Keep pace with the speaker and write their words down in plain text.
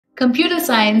Computer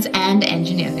science and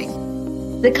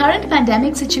engineering. The current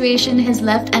pandemic situation has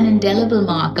left an indelible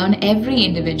mark on every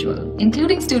individual,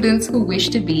 including students who wish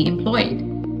to be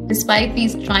employed. Despite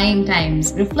these trying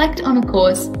times, reflect on a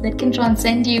course that can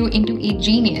transcend you into a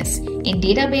genius in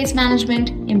database management,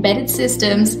 embedded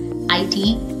systems,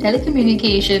 IT,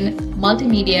 telecommunication,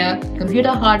 multimedia,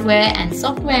 computer hardware and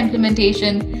software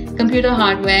implementation, computer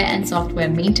hardware and software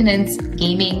maintenance,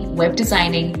 gaming, web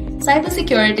designing,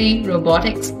 cybersecurity,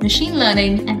 robotics, machine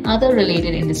learning, and other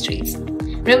related industries,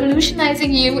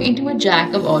 revolutionizing you into a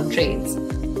jack of all trades.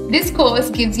 This course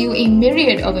gives you a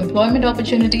myriad of employment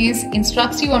opportunities,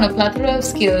 instructs you on a plethora of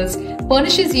skills,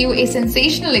 furnishes you a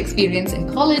sensational experience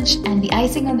in college, and the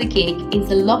icing on the cake is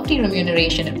the lofty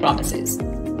remuneration it promises.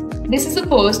 This is a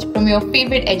post from your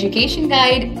favorite education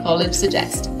guide, College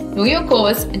Suggest. Know your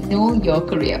course and know your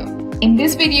career. In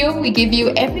this video, we give you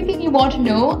everything you want to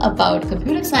know about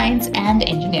computer science and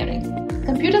engineering.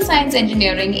 Computer science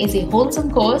engineering is a wholesome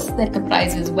course that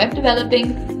comprises web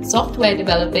developing, software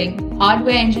developing,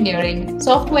 hardware engineering,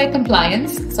 software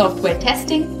compliance, software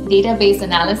testing, database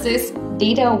analysis,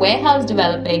 data warehouse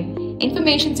developing,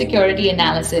 information security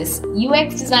analysis,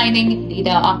 UX designing, data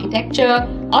architecture,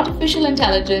 artificial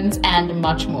intelligence, and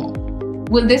much more.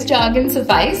 Will this jargon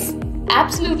suffice?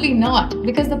 Absolutely not,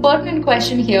 because the pertinent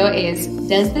question here is,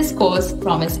 does this course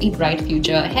promise a bright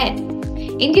future ahead?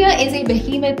 India is a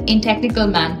behemoth in technical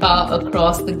manpower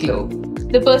across the globe.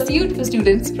 The pursuit for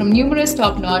students from numerous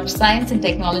top-notch science and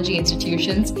technology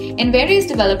institutions in various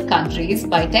developed countries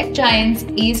by tech giants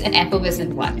is an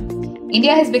effervescent one.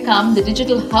 India has become the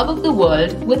digital hub of the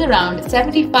world with around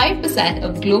 75%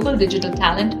 of global digital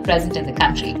talent present in the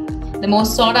country, the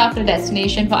most sought-after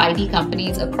destination for IT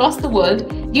companies across the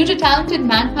world due to talented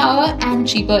manpower and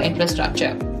cheaper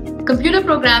infrastructure. Computer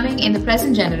programming in the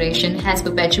present generation has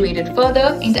perpetuated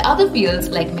further into other fields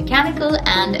like mechanical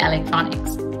and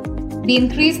electronics. The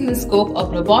increase in the scope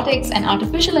of robotics and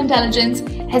artificial intelligence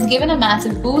has given a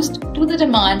massive boost to the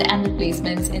demand and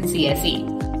replacements in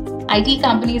CSE. IT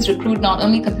companies recruit not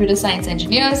only computer science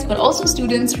engineers but also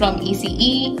students from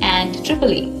ECE and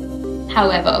EEE.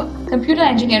 However, computer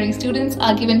engineering students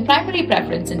are given primary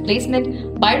preference in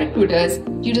placement by recruiters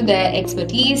due to their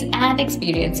expertise and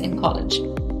experience in college.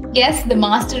 Yes, the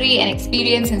mastery and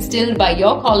experience instilled by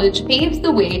your college paves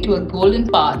the way to a golden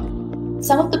path.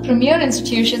 Some of the premier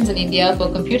institutions in India for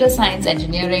computer science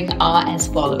engineering are as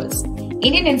follows: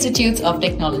 Indian Institutes of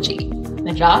Technology,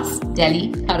 Madras,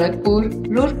 Delhi, Kharagpur,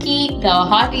 Roorkee,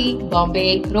 Guwahati,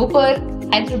 Bombay, Ropar,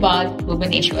 Hyderabad,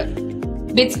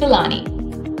 Bhubaneswar. BITS Pilani,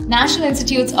 National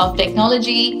Institutes of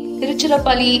Technology,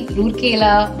 Tiruchirappalli,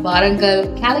 Rourkela,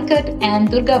 Warangal, Calicut, and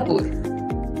Durgapur.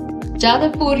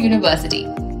 Jadavpur University,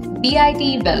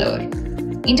 BIT Vellore,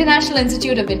 International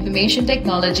Institute of Information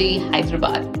Technology,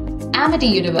 Hyderabad. Amity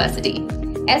University,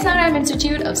 SRM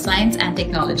Institute of Science and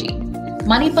Technology,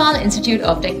 Manipal Institute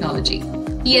of Technology,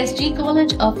 PSG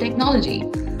College of Technology,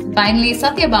 finally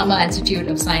Satyabama Institute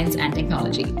of Science and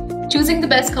Technology. Choosing the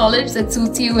best college that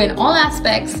suits you in all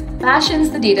aspects fashions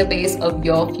the database of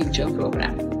your future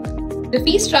program. The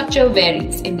fee structure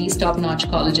varies in these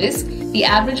top-notch colleges. The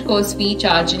average course fee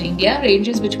charged in India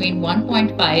ranges between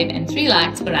 1.5 and 3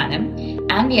 lakhs per annum,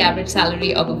 and the average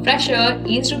salary of a fresher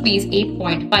is rupees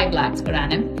 8.5 lakhs per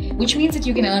annum, which means that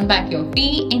you can earn back your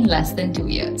fee in less than 2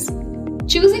 years.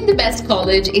 Choosing the best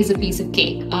college is a piece of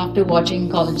cake after watching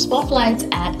college spotlights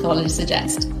at College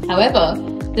Suggest. However,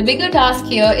 the bigger task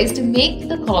here is to make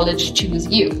the college choose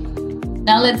you.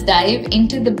 Now let's dive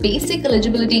into the basic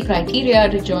eligibility criteria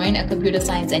to join a computer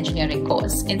science engineering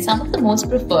course in some of the most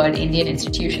preferred Indian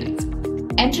institutions.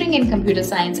 Entering in computer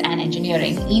science and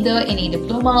engineering either in a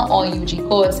diploma or UG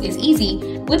course is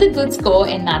easy with a good score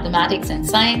in mathematics and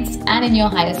science and in your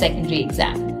higher secondary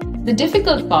exam. The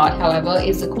difficult part, however,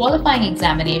 is the qualifying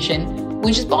examination,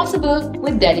 which is possible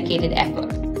with dedicated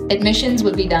effort. Admissions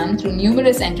will be done through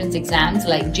numerous entrance exams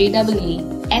like JEE,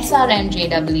 SRM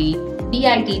JEE,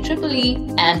 BIT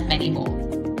EEE, and many more.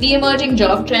 The emerging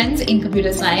job trends in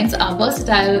computer science are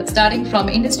versatile, starting from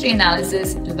industry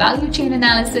analysis to value chain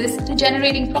analysis to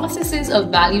generating processes of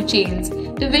value chains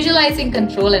to visualizing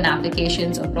control and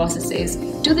applications of processes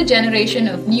to the generation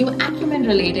of new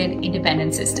acumen-related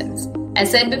independent systems.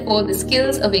 As said before, the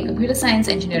skills of a computer science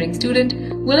engineering student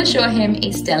will assure him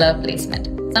a stellar placement.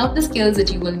 Some of the skills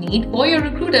that you will need for your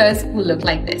recruiters will look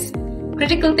like this.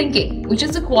 Critical thinking, which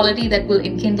is the quality that will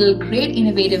enkindle great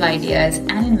innovative ideas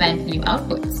and invent new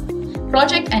outputs.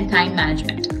 Project and time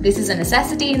management. This is a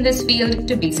necessity in this field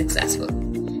to be successful.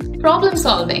 Problem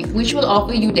solving, which will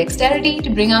offer you dexterity to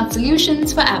bring out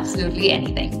solutions for absolutely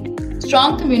anything.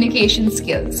 strong communication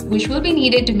skills, which will be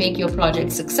needed to make your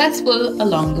project successful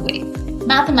along the way.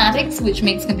 Mathematics, which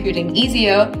makes computing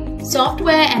easier.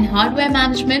 Software and hardware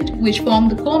management, which form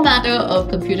the core matter of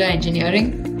computer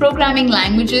engineering. Programming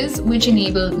languages, which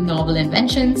enable novel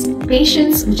inventions.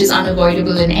 Patience, which is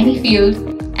unavoidable in any field.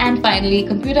 And finally,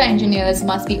 computer engineers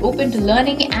must be open to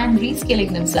learning and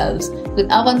reskilling themselves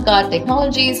with avant-garde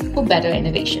technologies for better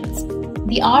innovations.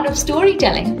 The art of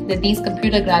storytelling that these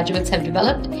computer graduates have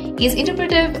developed is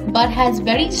interpretive but has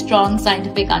very strong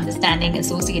scientific understanding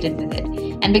associated with it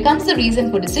and becomes the reason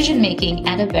for decision-making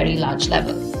at a very large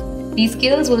level. These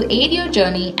skills will aid your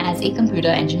journey as a computer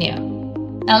engineer.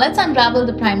 Now let's unravel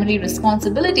the primary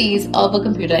responsibilities of a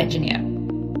computer engineer.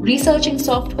 Researching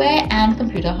software and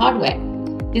computer hardware.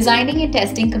 Designing and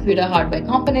testing computer hardware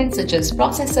components such as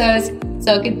processors,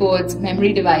 circuit boards,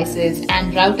 memory devices,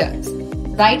 and routers.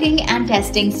 Writing and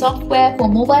testing software for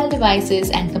mobile devices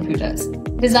and computers.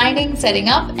 Designing, setting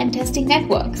up, and testing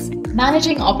networks.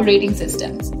 Managing operating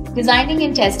systems. Designing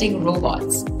and testing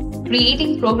robots.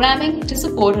 Creating programming to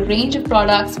support a range of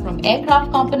products from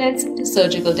aircraft components to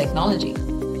surgical technology.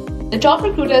 The top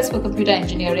recruiters for computer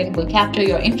engineering will capture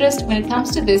your interest when it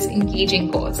comes to this engaging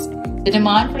course. The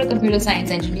demand for a computer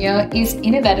science engineer is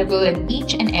inevitable in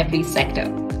each and every sector.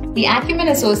 The acumen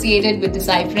associated with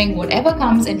deciphering whatever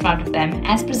comes in front of them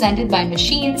as presented by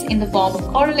machines in the form of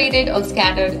correlated or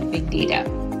scattered big data.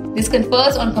 This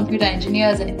confers on computer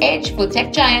engineers an edge for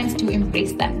tech giants to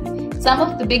embrace them. Some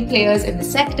of the big players in the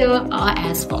sector are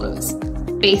as follows: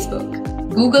 Facebook,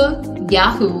 Google,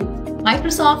 Yahoo,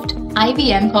 Microsoft,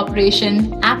 IBM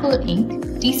Corporation, Apple Inc.,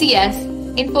 TCS,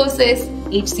 Infosys,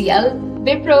 HCL,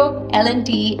 Wipro,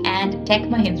 L&T, and Tech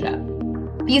Mahindra.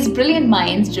 These brilliant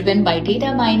minds, driven by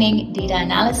data mining, data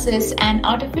analysis, and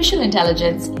artificial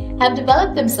intelligence, have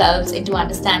developed themselves into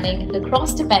understanding the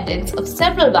cross-dependence of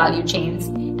several value chains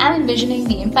and envisioning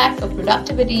the impact of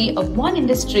productivity of one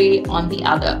industry on the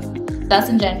other, thus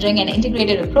engendering an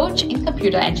integrated approach in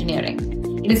computer engineering.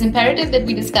 It is imperative that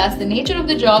we discuss the nature of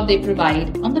the job they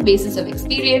provide on the basis of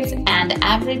experience and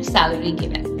average salary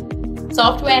given.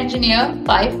 Software engineer,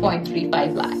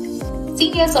 5.35 lakh.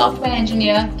 Senior software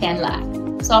engineer, 10 lakh.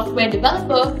 Software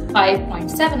developer,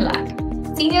 5.7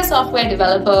 lakh. Senior software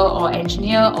developer or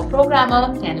engineer or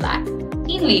programmer, 10 lakh.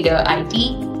 Team leader IT,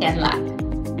 10 lakh.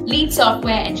 Lead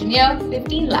software engineer,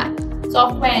 15 lakh.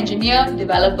 Software engineer,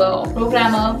 developer or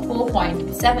programmer,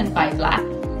 4.75 lakh.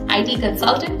 IT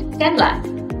consultant, 10 lakh.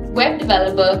 Web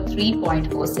developer,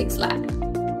 3.46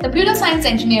 lakh. Computer science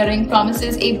engineering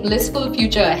promises a blissful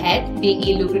future ahead, being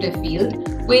a lucrative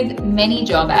field with many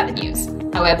job avenues.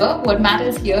 However, what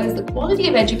matters here is the quality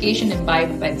of education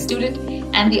imbibed by the student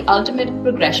and the ultimate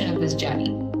progression of this journey.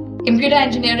 Computer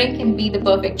engineering can be the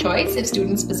perfect choice if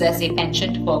students possess a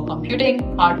penchant for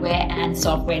computing, hardware, and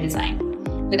software design,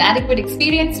 with adequate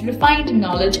experience, refined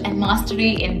knowledge, and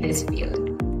mastery in this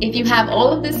field. If you have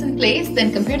all of this in place,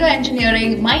 then computer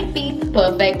engineering might be the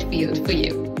perfect field for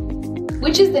you.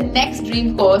 Which is the next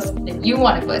dream course that you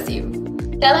want to pursue?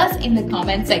 Tell us in the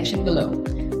comment section below.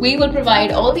 We will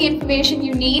provide all the information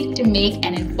you need to make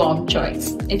an informed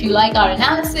choice. If you like our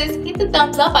analysis, hit the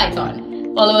thumbs up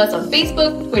icon. Follow us on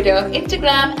Facebook, Twitter,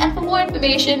 Instagram, and for more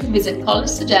information, visit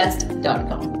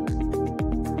collegesuggest.com.